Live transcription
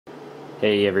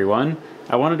Hey everyone,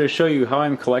 I wanted to show you how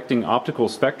I'm collecting optical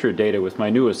spectra data with my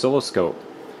new oscilloscope.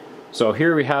 So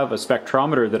here we have a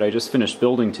spectrometer that I just finished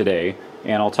building today,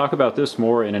 and I'll talk about this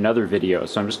more in another video,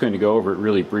 so I'm just going to go over it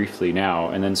really briefly now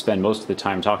and then spend most of the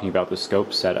time talking about the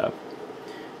scope setup.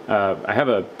 I have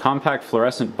a compact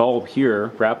fluorescent bulb here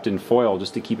wrapped in foil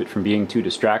just to keep it from being too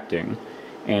distracting,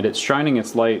 and it's shining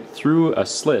its light through a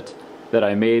slit that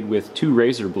I made with two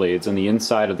razor blades on the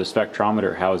inside of the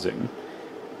spectrometer housing.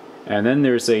 And then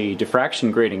there's a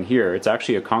diffraction grating here. It's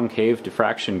actually a concave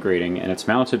diffraction grating, and it's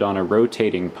mounted on a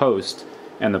rotating post,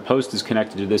 and the post is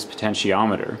connected to this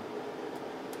potentiometer.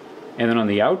 And then on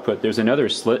the output there's another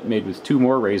slit made with two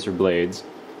more razor blades,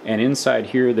 and inside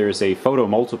here there's a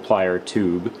photomultiplier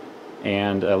tube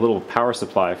and a little power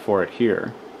supply for it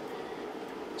here.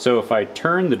 So if I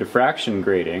turn the diffraction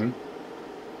grating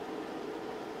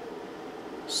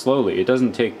slowly, it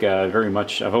doesn't take very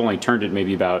much, I've only turned it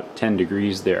maybe about 10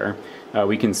 degrees there,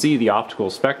 we can see the optical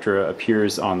spectra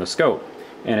appears on the scope.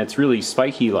 And it's really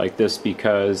spiky like this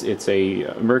because it's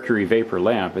a mercury vapor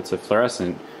lamp. It's a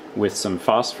fluorescent with some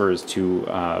phosphors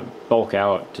to bulk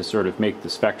out to sort of make the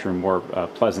spectrum more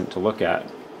pleasant to look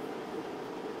at.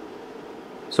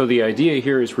 So the idea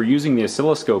here is we're using the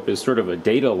oscilloscope as sort of a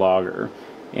data logger,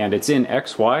 and it's in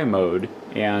XY mode,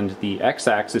 and the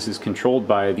x-axis is controlled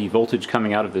by the voltage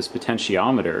coming out of this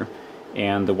potentiometer,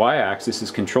 and the y-axis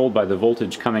is controlled by the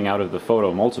voltage coming out of the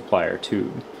photomultiplier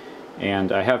tube.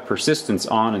 And I have persistence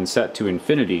on and set to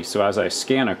infinity, so as I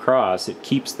scan across, it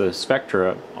keeps the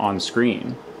spectra on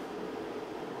screen.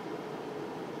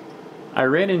 I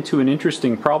ran into an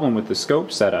interesting problem with the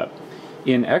scope setup.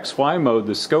 In XY mode,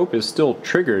 the scope is still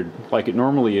triggered like it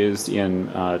normally is in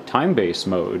time-based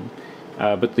mode.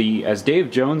 But as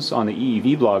Dave Jones on the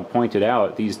EEV blog pointed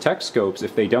out, these tech scopes,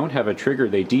 if they don't have a trigger,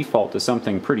 they default to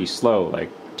something pretty slow,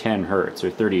 like 10 Hertz or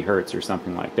 30 Hertz or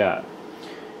something like that.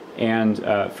 And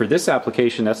for this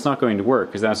application, that's not going to work,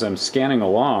 because as I'm scanning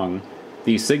along,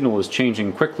 the signal is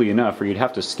changing quickly enough where you'd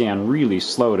have to scan really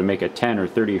slow to make a 10 or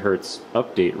 30 Hertz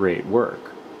update rate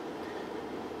work.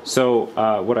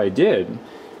 So what I did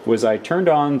was I turned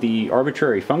on the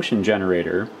arbitrary function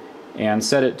generator and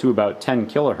set it to about 10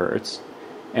 kilohertz,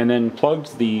 and then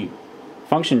plugged the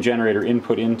function generator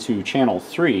input into channel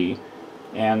 3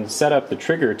 and set up the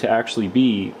trigger to actually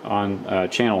be on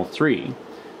channel 3.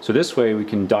 So this way we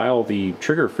can dial the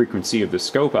trigger frequency of the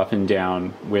scope up and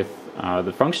down with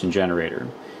the function generator.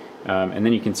 And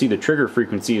then you can see the trigger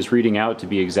frequency is reading out to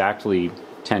be exactly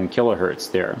 10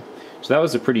 kilohertz there. So that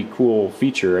was a pretty cool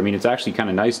feature. I mean, it's actually kind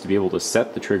of nice to be able to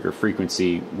set the trigger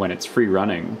frequency when it's free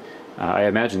running. I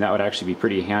imagine that would actually be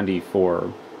pretty handy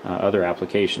for other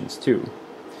applications too.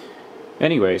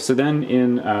 Anyway, so then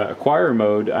in acquire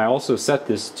mode, I also set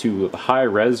this to high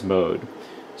res mode.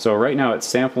 So right now it's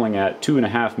sampling at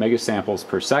 2.5 megasamples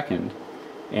per second,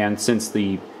 and since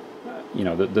the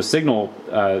signal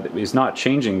is not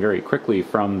changing very quickly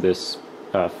from this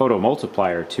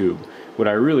photomultiplier tube, what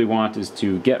I really want is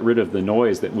to get rid of the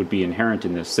noise that would be inherent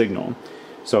in this signal.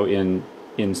 So in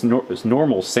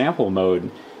normal sample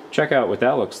mode, check out what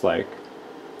that looks like.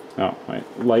 Oh, my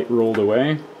light rolled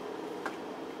away.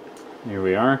 Here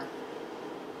we are.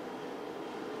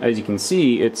 As you can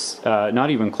see, it's not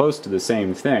even close to the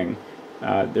same thing.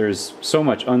 There's so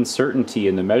much uncertainty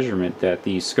in the measurement that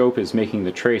the scope is making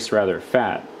the trace rather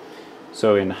fat.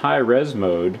 So in high res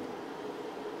mode,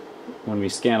 when we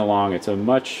scan along, it's a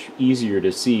much easier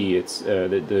to see. It's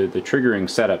the triggering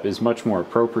setup is much more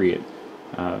appropriate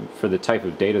for the type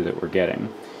of data that we're getting.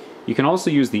 You can also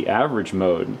use the average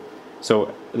mode.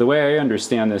 So the way I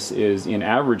understand this is in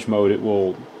average mode it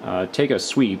will take a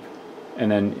sweep, and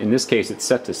then in this case it's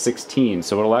set to 16,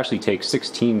 so it'll actually take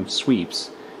 16 sweeps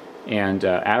and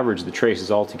average the traces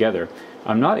all together.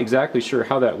 I'm not exactly sure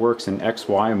how that works in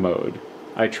XY mode.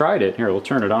 I tried it. Here, we'll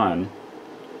turn it on,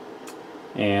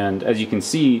 and as you can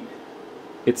see,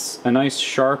 it's a nice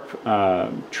sharp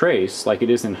trace like it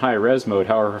is in high res mode.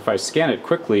 However, if I scan it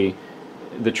quickly,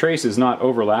 the trace is not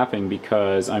overlapping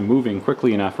because I'm moving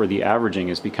quickly enough where the averaging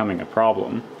is becoming a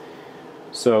problem.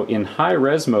 So in high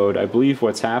res mode, I believe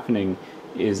what's happening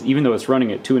is, even though it's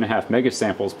running at 2.5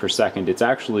 megasamples per second, it's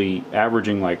actually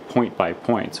averaging like point by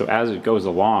point. So as it goes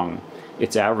along,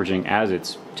 it's averaging as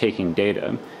it's taking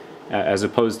data, as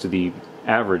opposed to the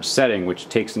average setting, which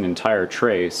takes an entire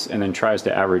trace and then tries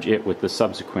to average it with the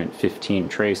subsequent 15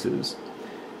 traces.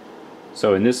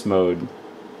 So in this mode,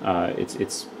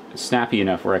 it's snappy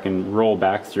enough where I can roll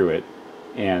back through it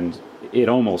and it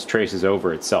almost traces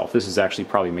over itself. This is actually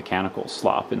probably mechanical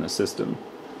slop in the system.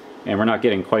 And we're not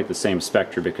getting quite the same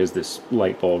spectra because this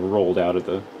light bulb rolled out of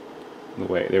the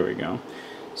way. There we go.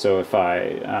 So if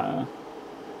I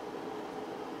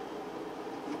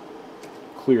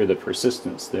clear the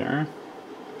persistence there.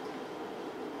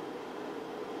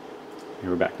 Here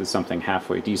we're back to something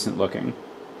halfway decent looking.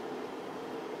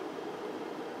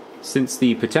 Since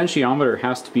the potentiometer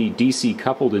has to be DC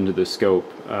coupled into the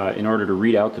scope in order to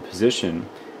read out the position,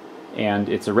 and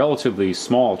it's a relatively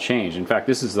small change. In fact,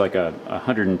 this is like a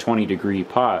 120 degree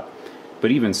pot,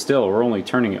 but even still, we're only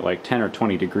turning it like 10 or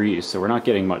 20 degrees, so we're not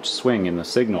getting much swing in the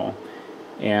signal.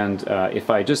 And if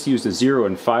I just used a 0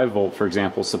 and 5 volt, for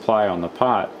example, supply on the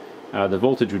pot, the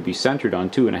voltage would be centered on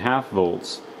 2.5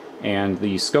 volts, and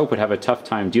the scope would have a tough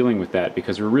time dealing with that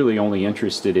because we're really only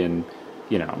interested in,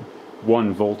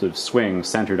 1 volt of swing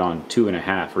centered on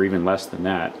 2.5 or even less than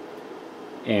that.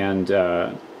 And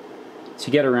to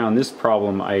get around this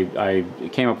problem, I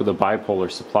came up with a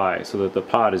bipolar supply so that the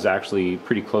pot is actually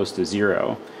pretty close to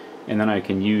 0, and then I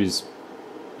can use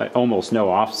almost no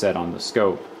offset on the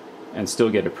scope and still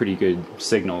get a pretty good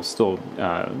signal, still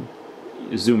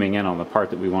zooming in on the part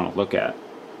that we want to look at.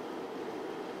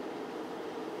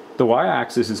 The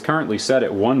y-axis is currently set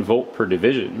at 1 volt per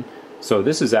division, so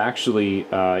this is actually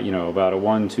about a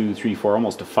 1, 2, 3, 4,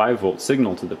 almost a 5 volt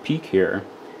signal to the peak here.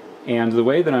 And the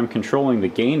way that I'm controlling the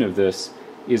gain of this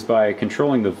is by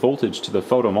controlling the voltage to the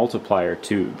photomultiplier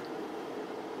tube.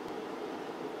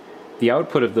 The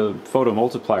output of the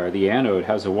photomultiplier, the anode,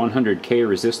 has a 100K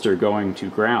resistor going to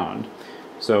ground.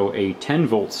 So a 10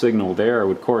 volt signal there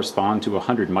would correspond to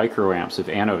 100 microamps of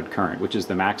anode current, which is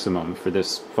the maximum for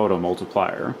this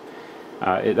photomultiplier.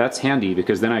 That's handy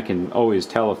because then I can always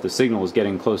tell if the signal is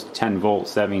getting close to 10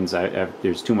 volts. That means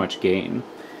there's too much gain.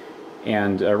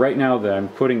 And right now that I'm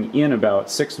putting in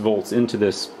about 6 volts into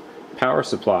this power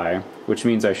supply, which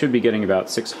means I should be getting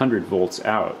about 600 volts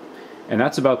out. And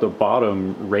that's about the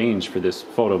bottom range for this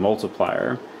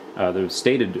photomultiplier. The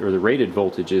stated or the rated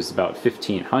voltage is about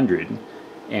 1500,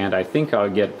 and I think I'll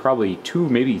get probably 2,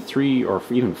 maybe 3, or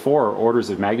even 4 orders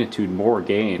of magnitude more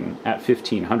gain at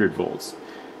 1500 volts.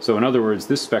 So in other words,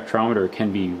 this spectrometer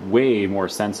can be way more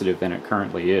sensitive than it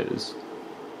currently is.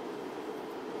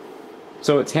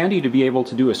 So it's handy to be able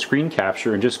to do a screen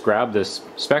capture and just grab this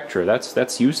spectra.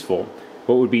 That's useful.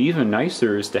 What would be even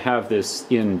nicer is to have this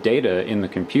in data in the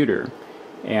computer.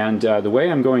 And the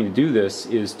way I'm going to do this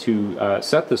is to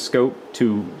set the scope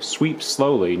to sweep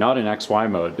slowly, not in XY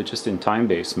mode, but just in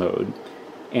time-based mode,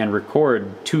 and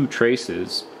record 2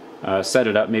 traces. Set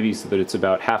it up maybe so that it's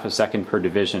about half a second per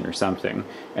division or something,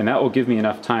 and that will give me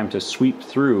enough time to sweep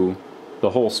through the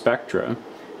whole spectra.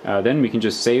 Then we can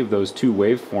just save those 2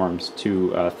 waveforms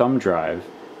to a thumb drive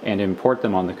and import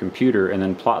them on the computer and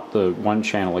then plot the one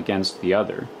channel against the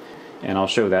other. And I'll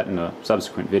show that in a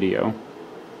subsequent video.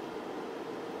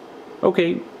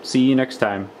 Okay, see you next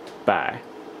time. Bye.